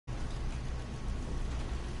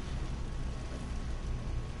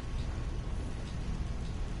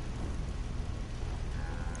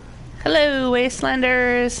Hello,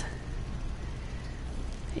 Wastelanders!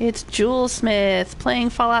 It's Jules Smith playing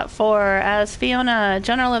Fallout 4 as Fiona,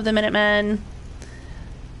 General of the Minutemen.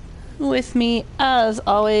 With me, as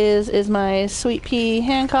always, is my sweet pea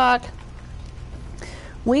Hancock.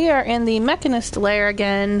 We are in the Mechanist lair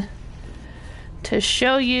again to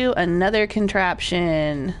show you another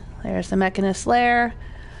contraption. There's the Mechanist lair.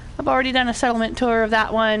 I've already done a settlement tour of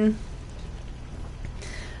that one.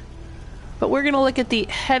 But we're going to look at the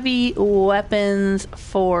Heavy Weapons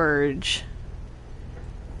Forge.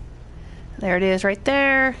 There it is right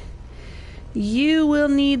there. You will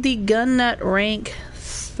need the Gun Nut Rank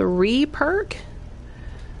 3 perk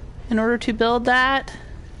in order to build that.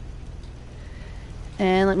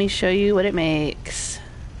 And let me show you what it makes.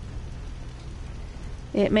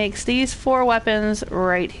 It makes these 4 weapons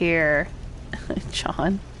right here.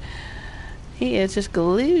 John. He is just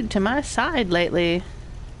glued to my side lately.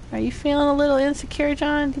 Are you feeling a little insecure,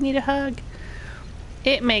 John? Do you need a hug?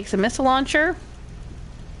 It makes a missile launcher.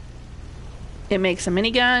 It makes a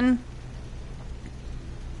minigun.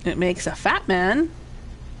 It makes a Fat Man.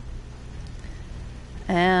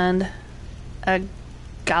 And a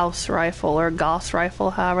Gauss rifle, or Gauss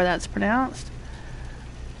rifle, however that's pronounced.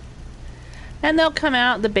 And they'll come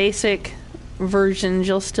out, the basic versions.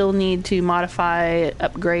 You'll still need to modify,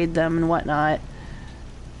 upgrade them and whatnot.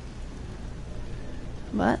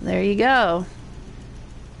 But there you go.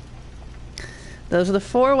 Those are the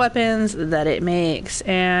 4 weapons that it makes.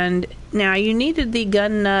 And now you needed the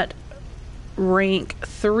Gun Nut Rank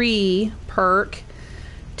 3 perk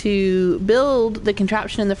to build the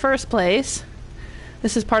contraption in the first place.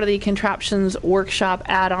 This is part of the Contraptions Workshop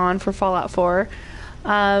add-on for Fallout 4.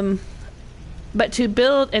 But to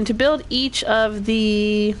build each of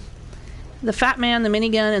the Fat Man, the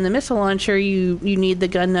minigun, and the missile launcher, you need the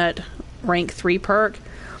Gun Nut Rank 3 perk.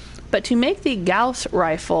 But to make the Gauss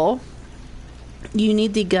rifle, you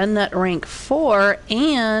need the Gun Nut Rank 4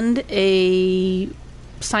 and a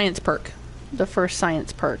science perk, the first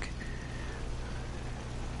science perk,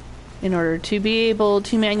 in order to be able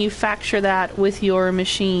to manufacture that with your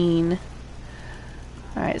machine.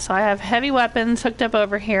 Alright, so I have heavy weapons hooked up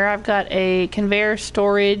over here. I've got a conveyor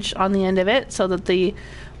storage on the end of it so that the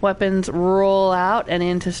weapons roll out and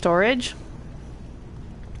into storage.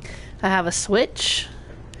 I have a switch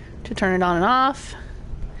to turn it on and off.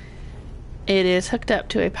 It is hooked up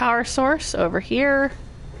to a power source over here.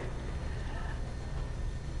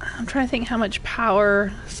 I'm trying to think how much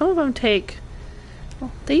power. Some of them take,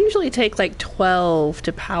 well, they usually take like 12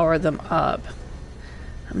 to power them up.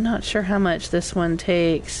 I'm not sure how much this one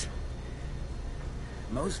takes.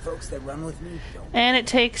 Most folks that run with me don't. And it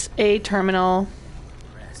takes a terminal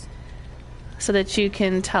so that you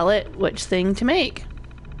can tell it which thing to make.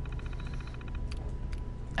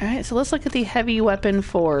 Alright, so let's look at the Heavy Weapon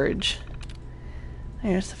Forge.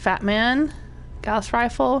 There's the Fat Man, Gauss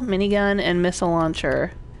Rifle, Minigun, and Missile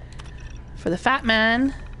Launcher. For the Fat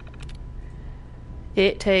Man,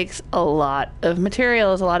 it takes a lot of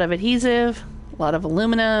materials, a lot of adhesive, a lot of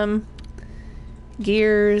aluminum,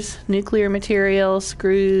 gears, nuclear material,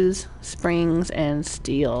 screws, springs, and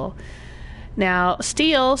steel. Now,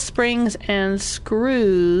 steel, springs, and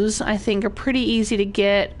screws, I think, are pretty easy to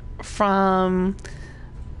get from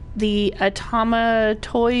the Atama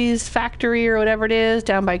Toys factory or whatever it is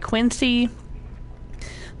down by Quincy.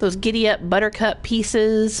 Those Giddy Up Buttercup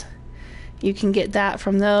pieces, you can get that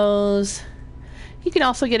from those. You can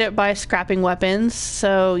also get it by scrapping weapons.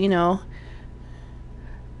 So, you know,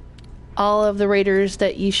 all of the raiders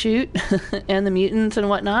that you shoot and the mutants and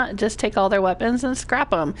whatnot, just take all their weapons and scrap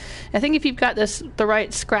them. I think if you've got the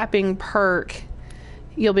right scrapping perk,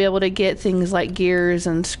 you'll be able to get things like gears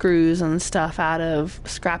and screws and stuff out of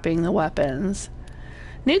scrapping the weapons.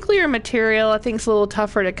 Nuclear material, I think, is a little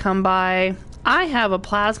tougher to come by. I have a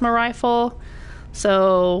plasma rifle,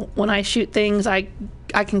 so when I shoot things, I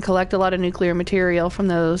can collect a lot of nuclear material from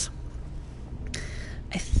those.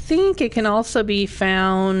 I think it can also be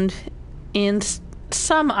found in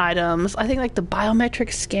some items. I think like the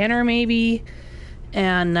biometric scanner maybe,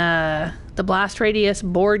 and the Blast Radius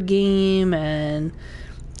board game, and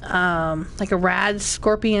like a rad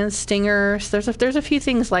scorpion stinger. So there's a few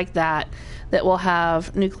things like that will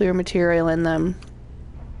have nuclear material in them.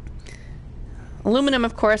 Aluminum,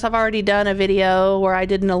 of course, I've already done a video where I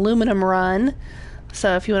did an aluminum run.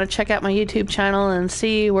 So if you want to check out my YouTube channel and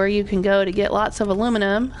see where you can go to get lots of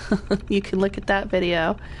aluminum, you can look at that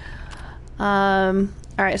video.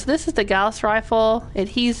 Alright, so this is the Gauss rifle.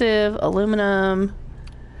 Adhesive, aluminum,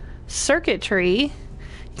 circuitry.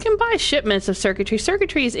 You can buy shipments of circuitry.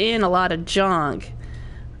 Circuitry is in a lot of junk.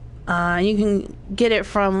 You can get it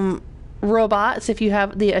from robots, if you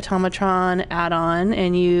have the Automatron add-on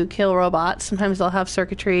and you kill robots, sometimes they'll have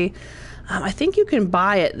circuitry. I think you can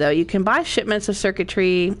buy it, though. You can buy shipments of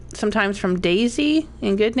circuitry, sometimes from Daisy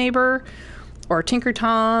in Good Neighbor, or Tinker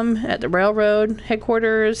Tom at the railroad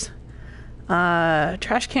headquarters.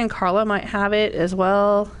 Trash Can Carla might have it as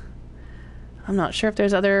well. I'm not sure if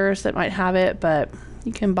there's others that might have it, but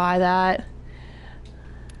you can buy that.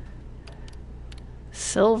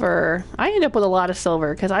 Silver. I end up with a lot of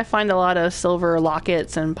silver because I find a lot of silver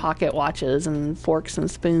lockets and pocket watches and forks and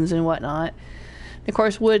spoons and whatnot. And of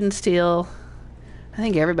course, wood and steel. I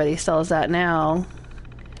think everybody sells that now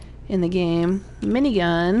in the game.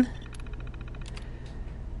 Minigun.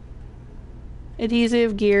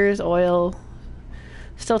 Adhesive, gears, oil.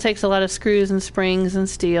 Still takes a lot of screws and springs and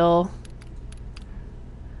steel.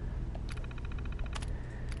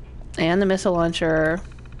 And the missile launcher.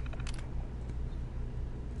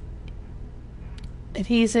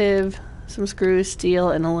 Adhesive, some screws, steel,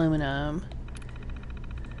 and aluminum.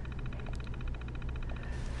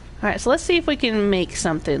 Alright, so let's see if we can make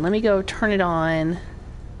something. Let me go turn it on.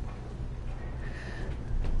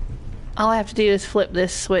 All I have to do is flip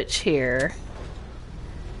this switch here.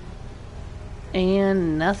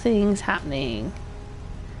 And nothing's happening.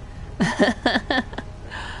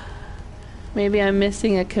 Maybe I'm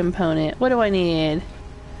missing a component. What do I need?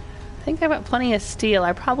 I think I've got plenty of steel.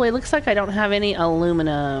 Looks like I don't have any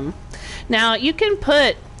aluminum. Now, you can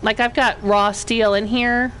put, like I've got raw steel in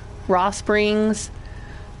here, raw springs,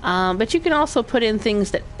 but you can also put in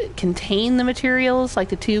things that contain the materials, like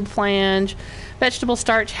the tube flange. Vegetable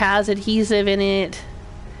starch has adhesive in it,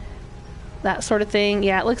 that sort of thing.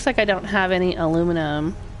 Yeah, it looks like I don't have any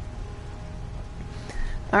aluminum.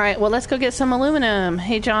 Alright, well, let's go get some aluminum.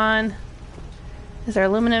 Hey, John, is there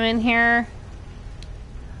aluminum in here?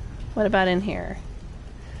 What about in here?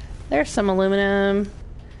 There's some aluminum.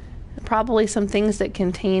 Probably some things that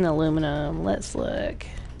contain aluminum. Let's look.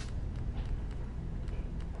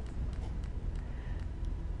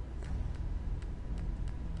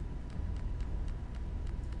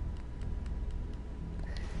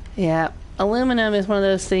 Yeah, aluminum is one of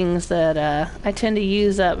those things that I tend to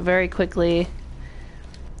use up very quickly.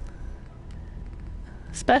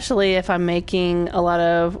 Especially if I'm making a lot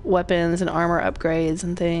of weapons and armor upgrades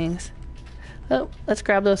and things. Oh, let's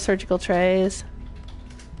grab those surgical trays.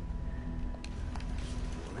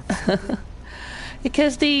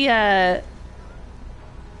 Because the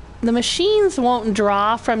machines won't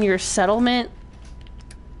draw from your settlement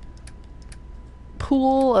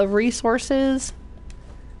pool of resources.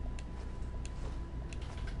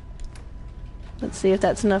 Let's see if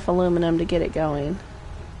that's enough aluminum to get it going.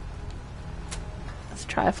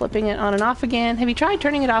 Try flipping it on and off again. Have you tried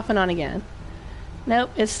turning it off and on again? Nope,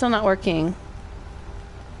 it's still not working.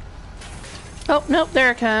 Oh, nope,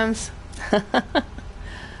 there it comes.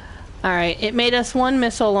 Alright, it made us one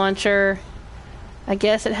missile launcher. I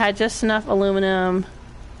guess it had just enough aluminum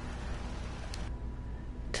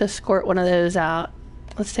to squirt one of those out.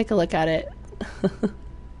 Let's take a look at it.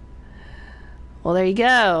 Well, there you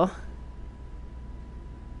go.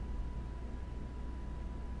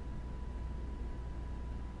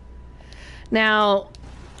 Now,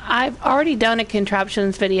 I've already done a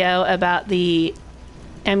Contraptions video about the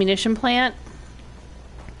ammunition plant.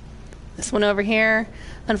 This one over here.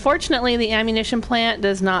 Unfortunately, the ammunition plant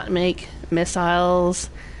does not make missiles.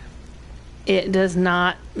 It does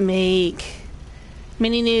not make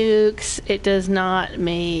mini nukes. It does not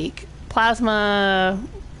make plasma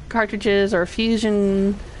cartridges or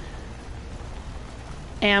fusion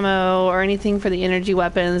ammo or anything for the energy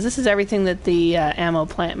weapons. This is everything that the ammo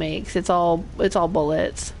plant makes. It's all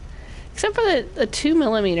bullets, except for the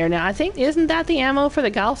 2mm. Now, I think, isn't that the ammo for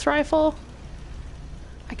the Gauss rifle?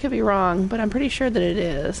 I could be wrong, but I'm pretty sure that it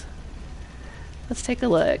is. Let's take a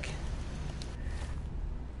look.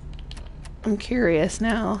 I'm curious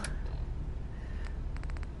now.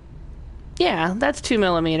 Yeah, that's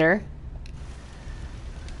 2mm.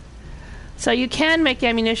 So you can make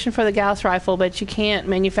ammunition for the Gauss rifle, but you can't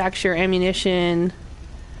manufacture ammunition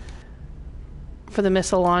for the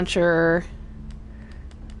missile launcher.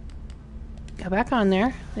 Go back on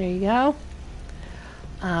there. There you go.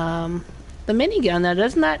 The minigun, though,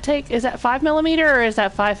 doesn't that take... Is that 5mm or is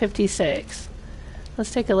that 5.56?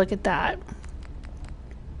 Let's take a look at that.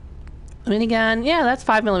 Minigun, yeah, that's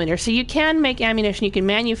 5mm. So you can make ammunition. You can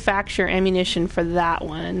manufacture ammunition for that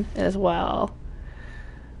one as well.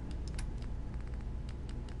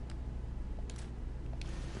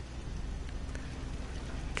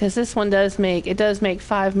 Because this one does make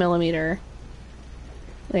 5mm.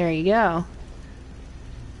 There you go.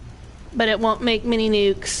 But it won't make mini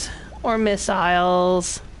nukes or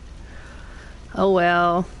missiles Oh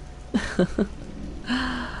well.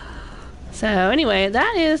 So anyway,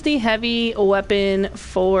 that is the heavy weapon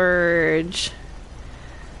forge.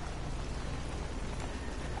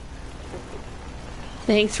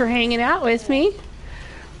 Thanks for hanging out with me.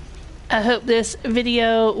 I hope this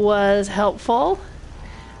video was helpful.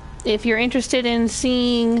 If you're interested in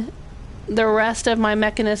seeing the rest of my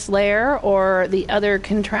Mechanist lair or the other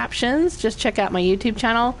contraptions, just check out my YouTube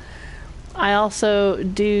channel. I also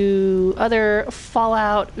do other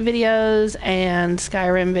Fallout videos and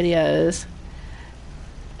Skyrim videos.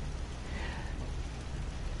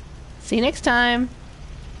 See you next time.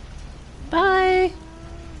 Bye.